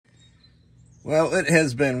Well, it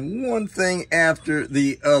has been one thing after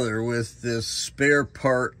the other with this spare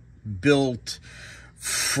part built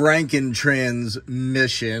Franken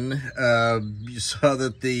transmission. You saw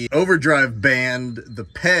that the overdrive band, the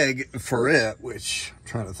peg for it, which I'm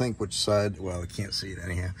trying to think which side, well, I can't see it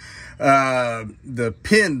anyhow. The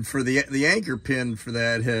pin for the anchor pin for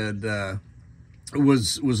that had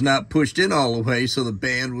was not pushed in all the way, so the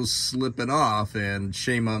band was slipping off, and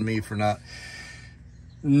shame on me for not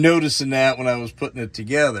noticing that when I was putting it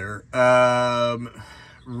together.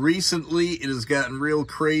 Recently it has gotten real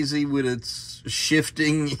crazy with its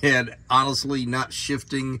shifting, and honestly not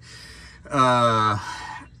shifting at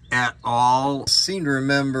all. I seem to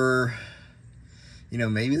remember, you know,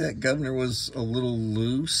 maybe that governor was a little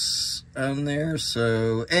loose on there.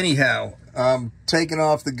 So anyhow, I'm taking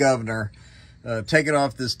off the governor, taking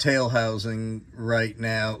off this tail housing right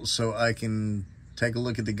now so I can take a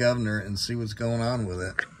look at the governor and see what's going on with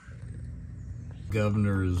it.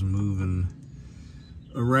 Governor is moving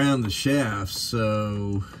around the shaft,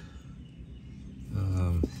 so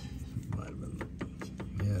might have been,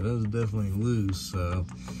 yeah, it is definitely loose. So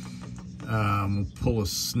we'll pull a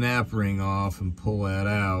snap ring off and pull that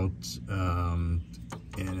out, and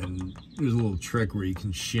then there's a little trick where you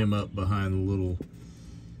can shim up behind the little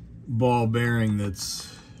ball bearing that's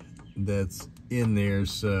in there.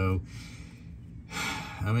 So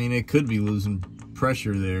I mean, it could be losing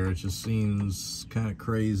pressure there. It just seems kind of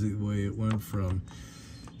crazy the way it went from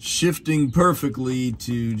shifting perfectly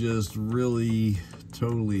to just really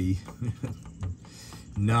totally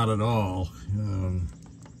not at all.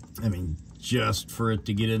 I mean, just for it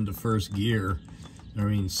to get into second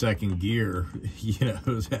gear, you know,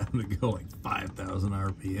 it was having to go like 5,000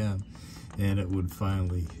 RPM, and it would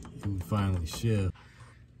finally shift.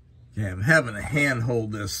 Yeah, I'm having a hand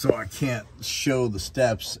hold this so I can't show the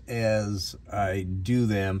steps as I do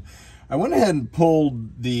them. I went ahead and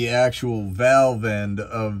pulled the actual valve end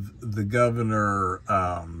of the governor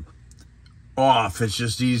off. It's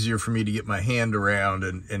just easier for me to get my hand around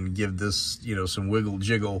and give this, you know, some wiggle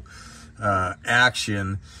jiggle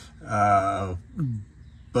action. But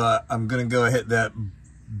I'm going to go ahead. That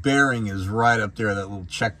bearing is right up there, that little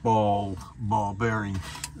check ball bearing.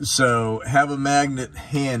 So have a magnet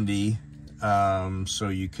handy so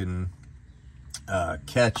you can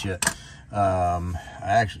catch it. I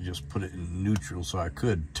actually just put it in neutral so I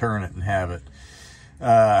could turn it and have it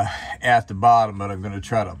at the bottom, but I'm going to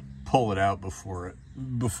try to pull it out before it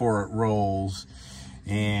rolls.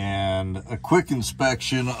 And a quick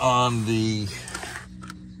inspection on the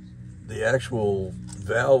actual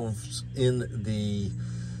valves in the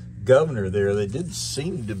governor there. They did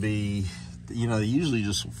seem to be, you know, they usually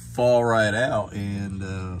just fall right out,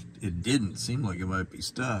 and it didn't seem like it might be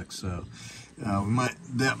stuck. So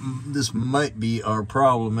this might be our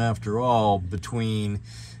problem after all, between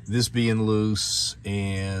this being loose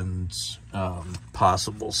and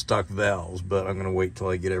possible stuck valves. But I'm gonna wait till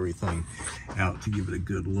I get everything out to give it a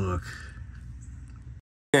good look.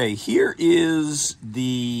 Okay, here is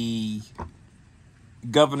the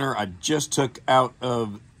governor I just took out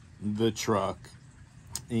of the truck,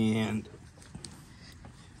 and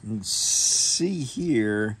you can see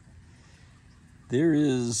here there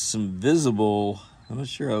is some visible, I'm not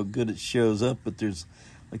sure how good it shows up, but there's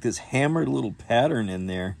like this hammered little pattern in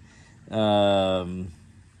there. I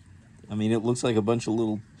mean, it looks like a bunch of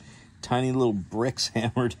little tiny little bricks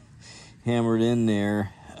hammered in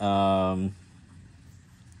there.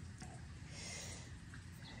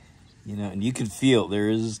 You know, and you can feel there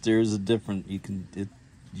is a different, you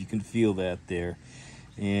can feel that there.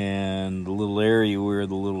 And the little area where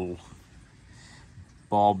the little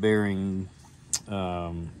ball bearing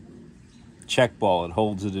check ball, it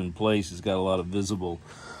holds it in place, has got a lot of visible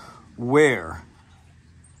wear.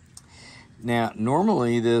 Now,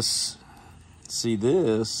 normally this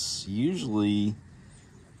usually,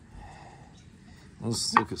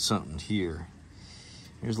 let's look at something here.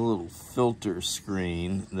 Here's a little filter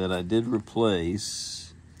screen that I did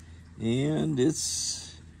replace, and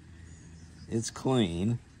it's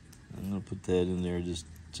clean. I'm gonna put that in there just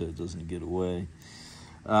so it doesn't get away.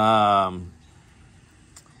 But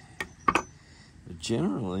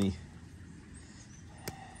generally,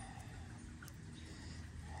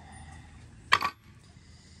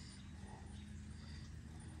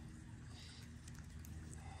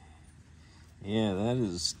 yeah, that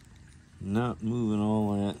is not moving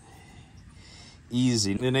all that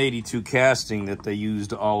easy. An 82 casting that they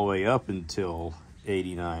used all the way up until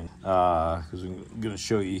 89. Because I'm going to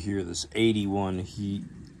show you here this 81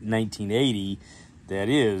 1980 that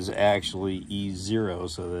is actually E0,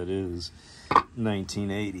 so that is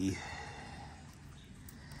 1980.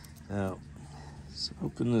 So Let's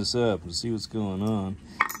open this up and see what's going on.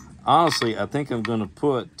 Honestly, I think I'm gonna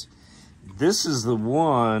put, this is the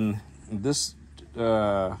one, this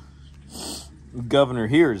governor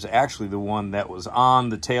here is actually the one that was on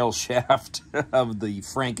the tail shaft of the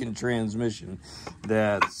Franken transmission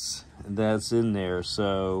that's in there.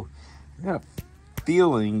 So I got a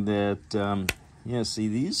feeling that, yeah, see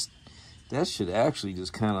these, that should actually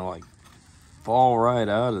just kind of like fall right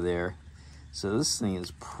out of there. So this thing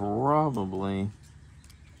is probably,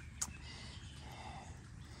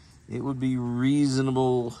 it would be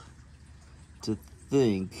reasonable to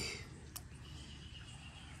think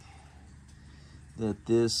that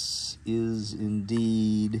this is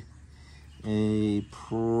indeed a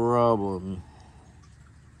problem.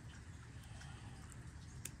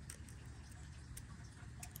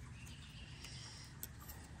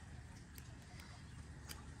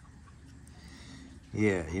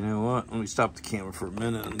 Yeah, you know what? Let me stop the camera for a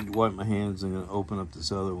minute and wipe my hands. I'm going to open up this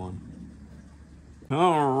other one.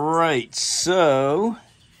 All right, so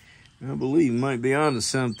I believe might be onto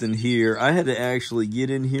something here. I had to actually get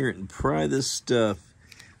in here and pry this stuff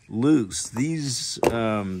loose. These,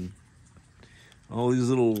 all these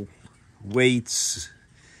little weights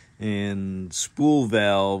and spool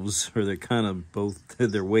valves, or they're kind of both,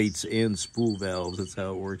 they're weights and spool valves. That's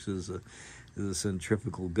how it works as a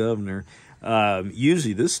centrifugal governor.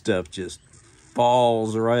 Usually this stuff just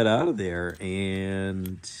falls right out of there,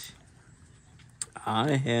 and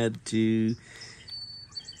I had to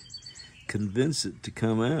convince it to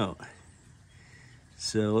come out.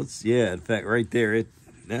 So let's, yeah, in fact, right there,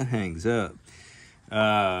 that hangs up.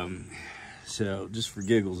 So just for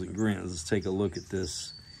giggles and grins, let's take a look at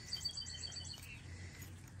this.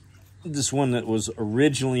 This one that was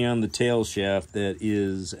originally on the tail shaft that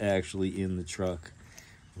is actually in the truck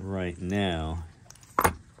right now.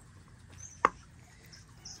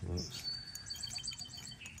 Whoops.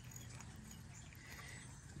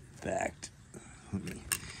 In fact, I'm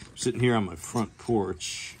sitting here on my front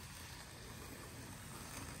porch.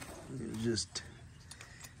 Just,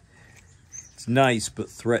 it's nice but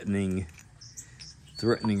threatening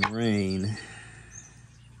rain.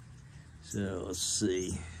 So let's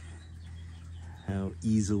see how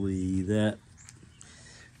easily that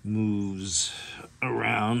moves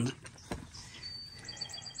around.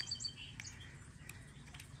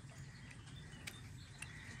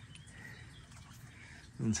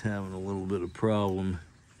 It's having a little bit of problem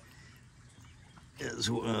as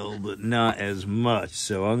well, but not as much.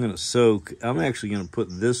 So I'm going to soak, I'm actually going to put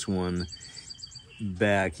this one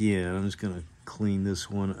back in. I'm just going to clean this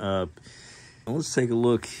one up. Let's take a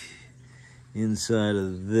look inside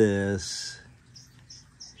of this.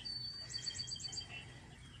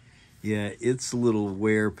 Yeah, its little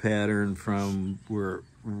wear pattern from where it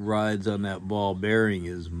rides on that ball bearing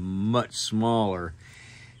is much smaller.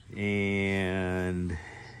 And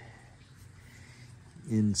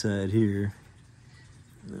inside here,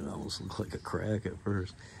 it almost looks like a crack at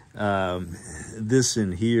first. This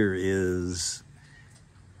in here is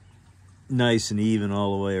nice and even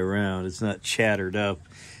all the way around. It's not chattered up.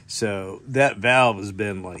 So that valve has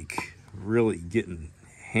been like really getting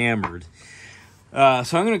hammered. So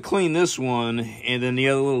I'm going to clean this one, and then the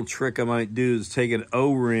other little trick I might do is take an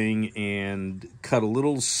O-ring and cut a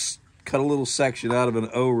little section out of an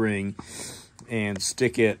O-ring and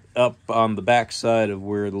stick it up on the back side of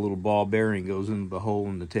where the little ball bearing goes into the hole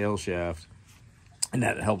in the tail shaft, and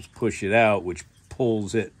that helps push it out, which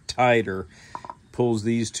pulls it tighter, pulls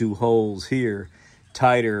these two holes here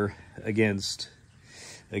tighter against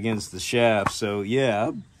the shaft. So yeah,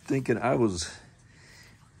 I'm thinking I was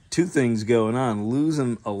two things going on: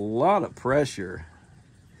 losing a lot of pressure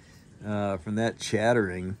from that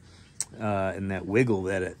chattering and that wiggle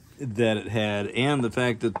that it had, and the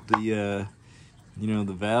fact that the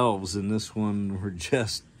the valves in this one were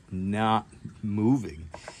just not moving.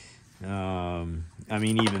 I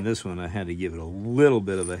mean, even this one I had to give it a little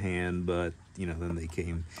bit of a hand, but then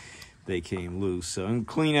they came loose. So I'm gonna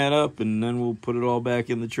clean that up, and then we'll put it all back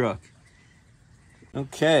in the truck.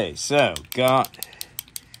 Okay, so you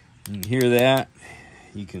can hear that,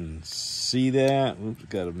 you can see that. Oops,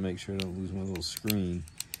 gotta make sure I don't lose my little screen.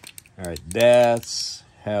 All right, that's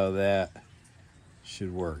how that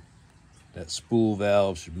should work. That spool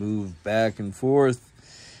valve should move back and forth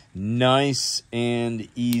nice and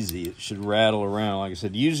easy. It should rattle around. Like I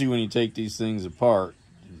said, usually when you take these things apart,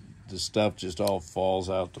 the stuff just all falls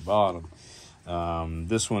out the bottom.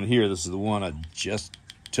 This one here, this is the one I just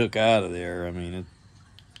took out of there. I mean,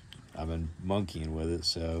 I've been monkeying with it,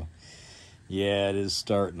 so yeah, it is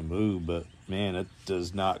starting to move, but man, it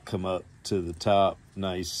does not come up to the top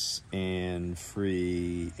nice and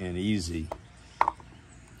free and easy.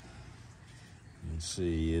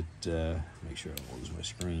 see it. Make sure I don't lose my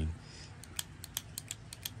screen.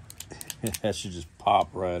 That should just pop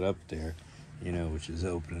right up there, you know, which is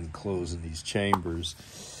opening and closing these chambers.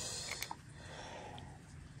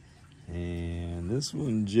 And this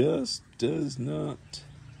one just does not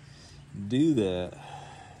do that.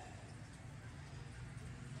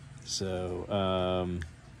 So,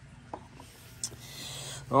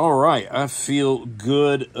 all right, I feel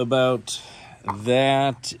good about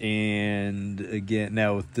that. And again,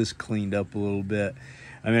 now with this cleaned up a little bit,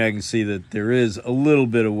 I mean, I can see that there is a little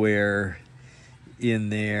bit of wear in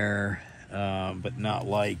there, but not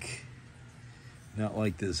like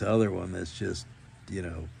this other one that's just, you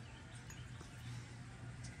know,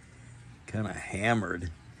 kind of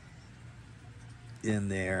hammered in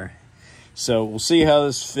there. So we'll see how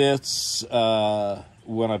this fits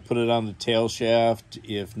when I put it on the tail shaft,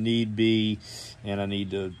 if need be, and I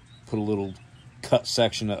need to put a little cut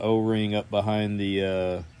section of O-ring up behind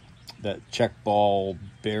the that check ball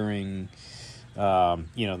bearing, you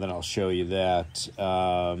know, then I'll show you that.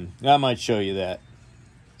 I might show you that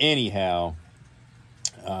anyhow,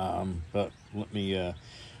 but let me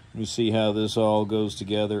see how this all goes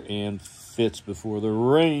together and fits before the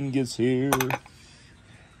rain gets here.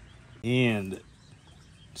 And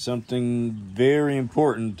something very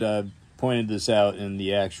important, I pointed this out in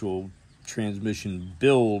the actual transmission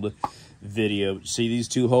build video. See these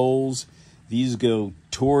two holes? These go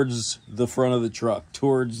towards the front of the truck,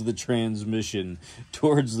 towards the transmission,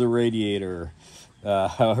 towards the radiator,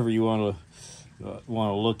 however you want to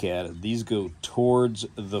look at it. These go towards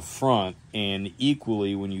the front, and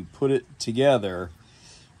equally when you put it together,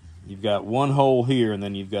 you've got one hole here, and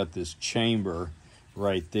then you've got this chamber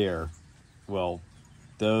right there. Well,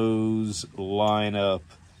 those line up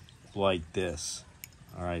like this.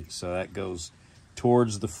 All right, so that goes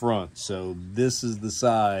towards the front. So this is the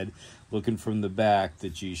side looking from the back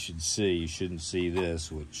that you should see. You shouldn't see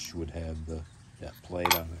this, which would have that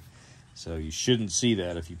plate on it. So you shouldn't see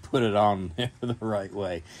that if you put it on there the right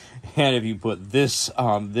way. And if you put this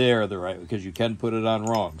on there the right way, because you can put it on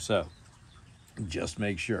wrong. So just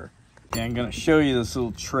make sure. Okay, I'm going to show you this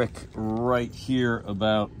little trick right here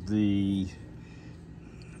about the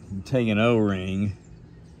take an O-ring.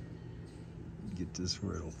 Get this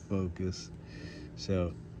where it'll focus.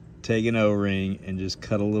 So take an O-ring and just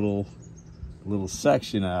cut a little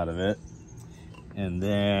section out of it, and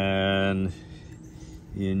then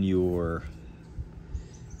in your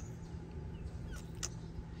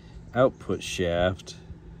output shaft,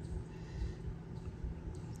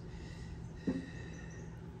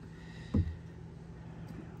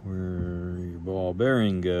 where your ball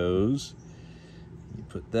bearing goes, you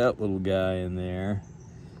put that little guy in there,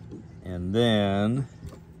 and then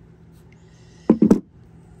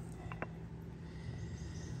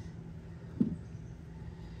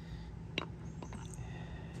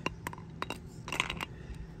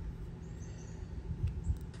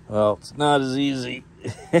well, it's not as easy.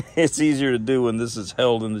 It's easier to do when this is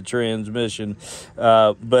held in the transmission.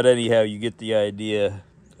 But anyhow, you get the idea.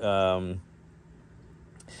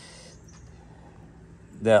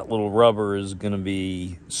 That little rubber is going to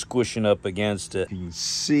be squishing up against it. You can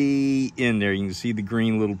see in there, you can see the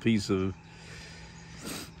green little piece of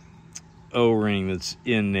O-ring that's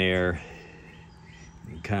in there.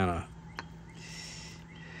 And kind of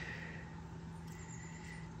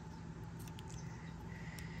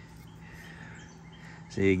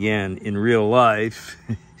see, again, in real life,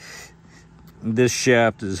 this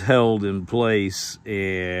shaft is held in place,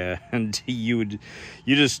 and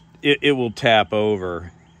it will tap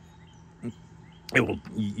over.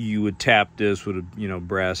 You would tap this with a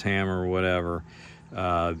brass hammer or whatever,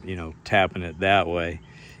 tapping it that way,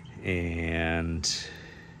 and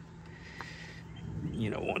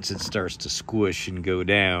once it starts to squish and go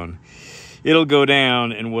down, it'll go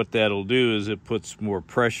down, and what that'll do is it puts more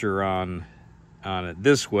pressure on it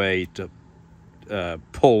this way to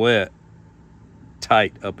pull it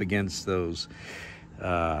tight up against those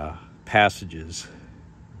passages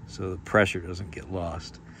so the pressure doesn't get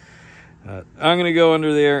lost. I'm gonna go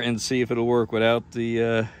under there and see if it'll work without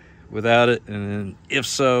it, and then if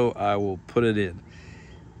so, I will put it in.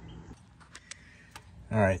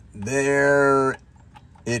 All right, there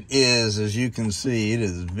it is. As you can see, it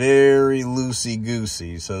is very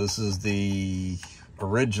loosey-goosey. So this is the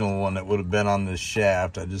original one that would have been on this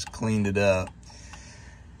shaft. I just cleaned it up,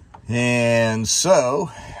 and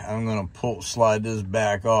so I'm gonna slide this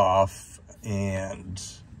back off and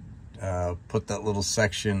put that little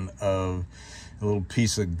section of a little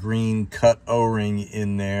piece of green cut O-ring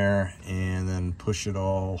in there, and then push it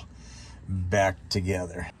all back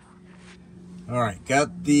together. All right,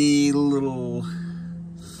 got the little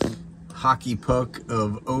hockey puck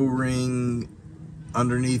of O-ring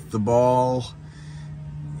underneath the ball,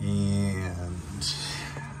 and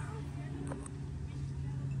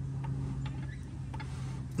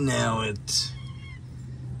now it,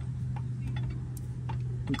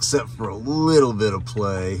 except for a little bit of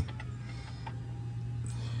play,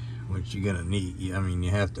 which you're gonna need, I mean,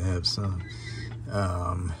 you have to have some.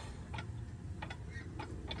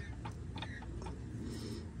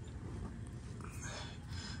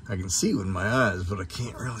 I can see with my eyes, but I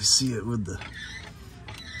can't really see it with the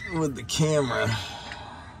camera.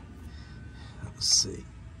 Let's see.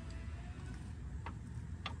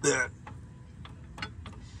 There.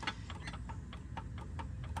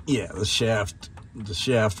 Yeah, the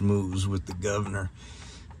shaft moves with the governor.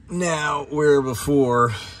 Now, where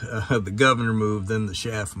before the governor moved, then the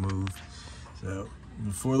shaft moved. So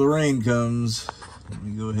before the rain comes, let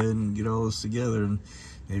me go ahead and get all this together and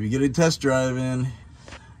maybe get a test drive in.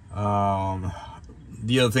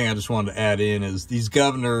 The other thing I just wanted to add in is these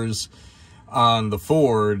governors on the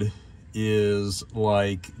Ford is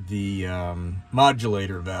like the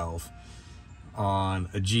modulator valve on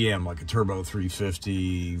a GM, like a Turbo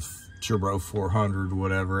 350, Turbo 400,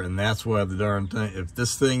 whatever. And that's why the darn thing, if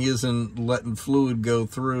this thing isn't letting fluid go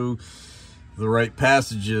through the right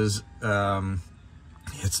passages,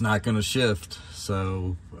 it's not going to shift.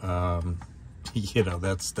 So, you know,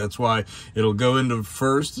 that's why it'll go into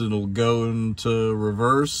first, it'll go into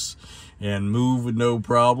reverse and move with no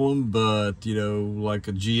problem. But, you know, like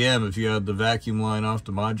a GM, if you had the vacuum line off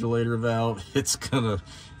the modulator valve, it's gonna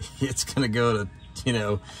go to, you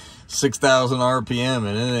know, 6,000 RPM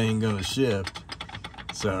and it ain't gonna shift.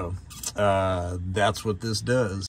 So that's what this does.